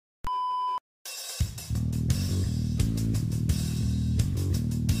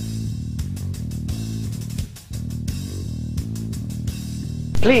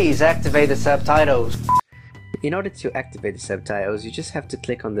Please activate the subtitles. In order to activate the subtitles, you just have to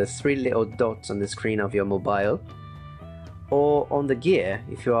click on the three little dots on the screen of your mobile, or on the gear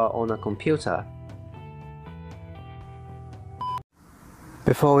if you are on a computer.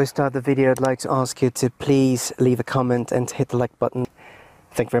 Before we start the video, I'd like to ask you to please leave a comment and hit the like button.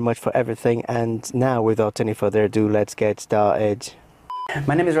 Thank you very much for everything, and now without any further ado, let's get started.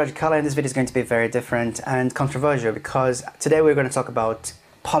 My name is Roger Kala, and this video is going to be very different and controversial because today we're going to talk about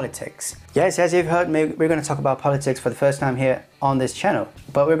politics. Yes, as you've heard me, we're going to talk about politics for the first time here on this channel,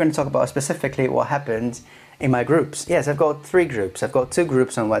 but we're going to talk about specifically what happened in my groups. Yes, I've got 3 groups. I've got 2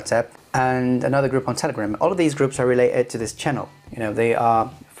 groups on WhatsApp and another group on Telegram. All of these groups are related to this channel. You know, they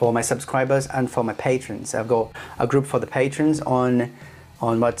are for my subscribers and for my patrons. I've got a group for the patrons on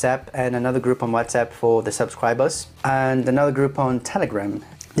WhatsApp and another group on WhatsApp for the subscribers and another group on Telegram.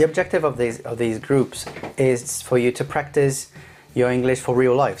 The objective of these groups is for you to practice your English for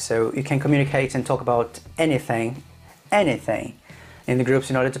real life, so you can communicate and talk about anything in the groups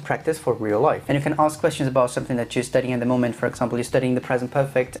in order to practice for real life. And you can ask questions about something that you're studying at the moment. For example, you're studying the present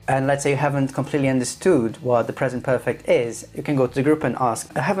perfect, and let's say you haven't completely understood what the present perfect is. You can go to the group and ask,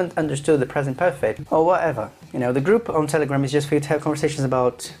 I haven't understood the present perfect, or whatever. You know, the group on Telegram is just for you to have conversations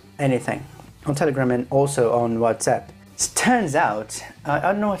about anything. On Telegram and also on WhatsApp. It turns out, I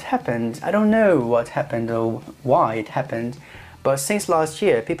don't know what happened. I don't know what happened or why it happened. But since last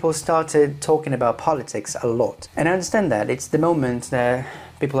year, people started talking about politics a lot. And I understand that. It's the moment that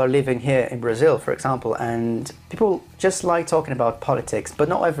people are living here in Brazil, for example, and people just like talking about politics, but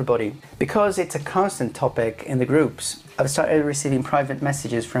not everybody. Because it's a constant topic in the groups, I've started receiving private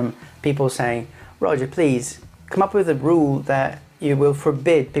messages from people saying, Roger, please come up with a rule that you will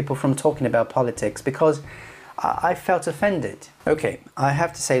forbid people from talking about politics, because I felt offended. Okay, I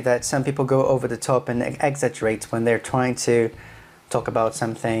have to say that some people go over the top and exaggerate when they're trying to talk about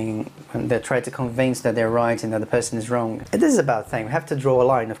something, when they try to convince that they're right and that the person is wrong. This is a bad thing. We have to draw a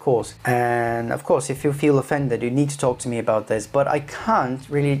line, of course. And of course, if you feel offended, you need to talk to me about this. But I can't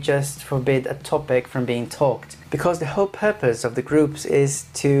really just forbid a topic from being talked, because the whole purpose of the groups is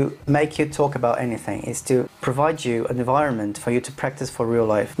to make you talk about anything, is to provide you an environment for you to practice for real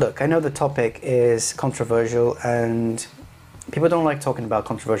life. Look, I know the topic is controversial and people don't like talking about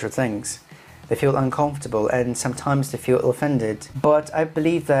controversial things. They feel uncomfortable and sometimes they feel offended. But I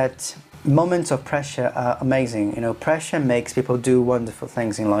believe that moments of pressure are amazing. You know, pressure makes people do wonderful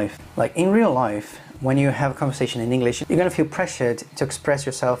things in life. Like in real life, when you have a conversation in English, you're going to feel pressured to express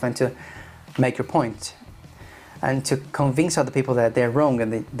yourself and to make your point and to convince other people that they're wrong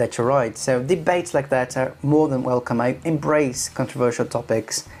and that you're right. So debates like that are more than welcome. I embrace controversial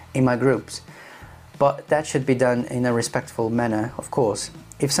topics in my groups, but that should be done in a respectful manner, of course.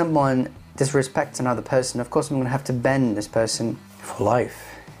 If someone disrespects another person, of course I'm going to have to ban this person for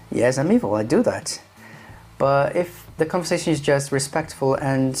life. Yes, I'm evil, I do that. But if the conversation is just respectful,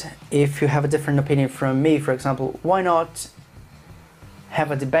 and if you have a different opinion from me, for example, why not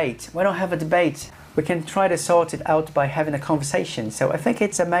have a debate? Why not have a debate? We can try to sort it out by having a conversation. So I think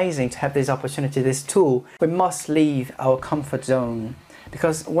it's amazing to have this opportunity, this tool. We must leave our comfort zone,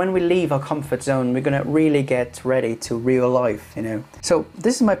 because when we leave our comfort zone, we're gonna really get ready to real life, you know. So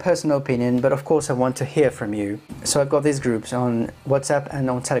this is my personal opinion, but of course I want to hear from you. So I've got these groups on WhatsApp and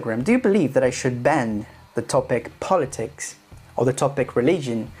on Telegram. Do you believe that I should ban the topic politics or the topic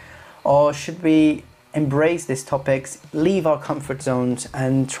religion? Or should we embrace these topics, leave our comfort zones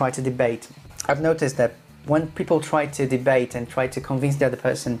and try to debate? I've noticed that when people try to debate and try to convince the other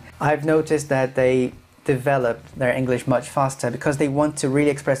person, I've noticed that they develop their English much faster because they want to really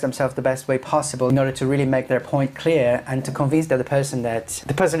express themselves the best way possible in order to really make their point clear and to convince the other person that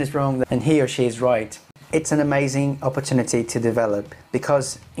the person is wrong and he or she is right. It's an amazing opportunity to develop,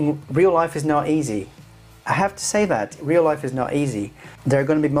 because in real life is not easy. I have to say that real life is not easy. There are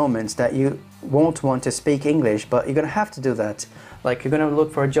going to be moments that you won't want to speak English, but you're going to have to do that. Like, you're going to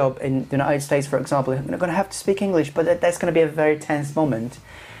look for a job in the United States, for example, you're going to have to speak English, but that's going to be a very tense moment.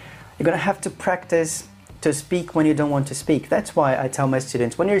 You're going to have to practice to speak when you don't want to speak. That's why I tell my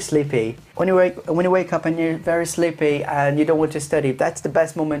students, when you're sleepy, when you wake up and you're very sleepy and you don't want to study, that's the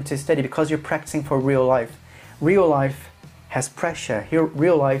best moment to study, because you're practicing for real life. Real life has pressure. Here,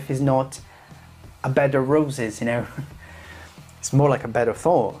 real life is not a bed of roses, you know. It's more like a bed of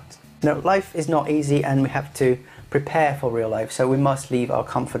thorns. No, life is not easy, and we have to prepare for real life. So we must leave our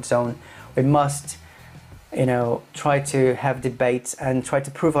comfort zone. We must, you know, try to have debates and try to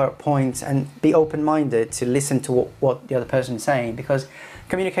prove our points and be open-minded to listen to what the other person is saying, because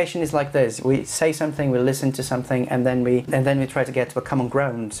Communication is like this. We say something, we listen to something, and then we try to get to a common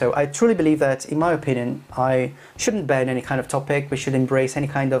ground. So I truly believe that, in my opinion, I shouldn't ban any kind of topic. We should embrace any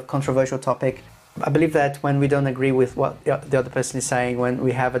kind of controversial topic. I believe that when we don't agree with what the other person is saying, when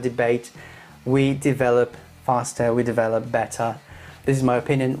we have a debate, we develop faster, we develop better. This is my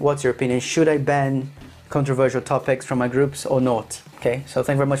opinion. What's your opinion? Should I ban controversial topics from my groups or not? Okay, so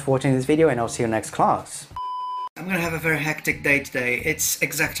thank you very much for watching this video, and I'll see you next class. I'm gonna have a very hectic day today. It's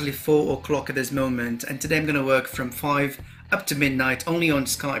exactly 4 o'clock at this moment, and today I'm gonna work from 5 up to midnight only on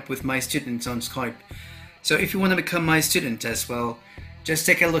Skype with my students on Skype. So if you want to become my student as well, just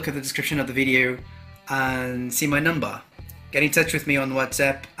take a look at the description of the video and see my number. Get in touch with me on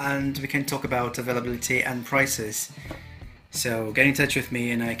WhatsApp and we can talk about availability and prices. So get in touch with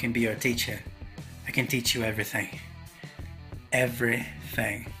me and I can be your teacher. I can teach you everything.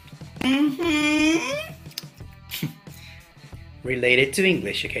 Everything. Related to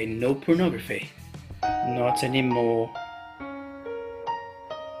English, okay? No pornography. Not anymore.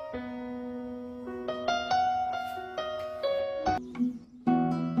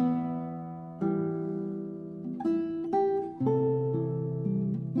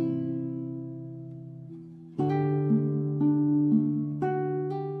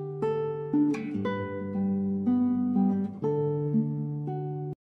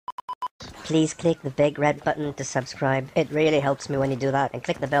 Please click the big red button to subscribe. It really helps me when you do that, and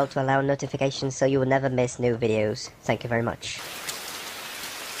click the bell to allow notifications so you will never miss new videos. Thank you very much.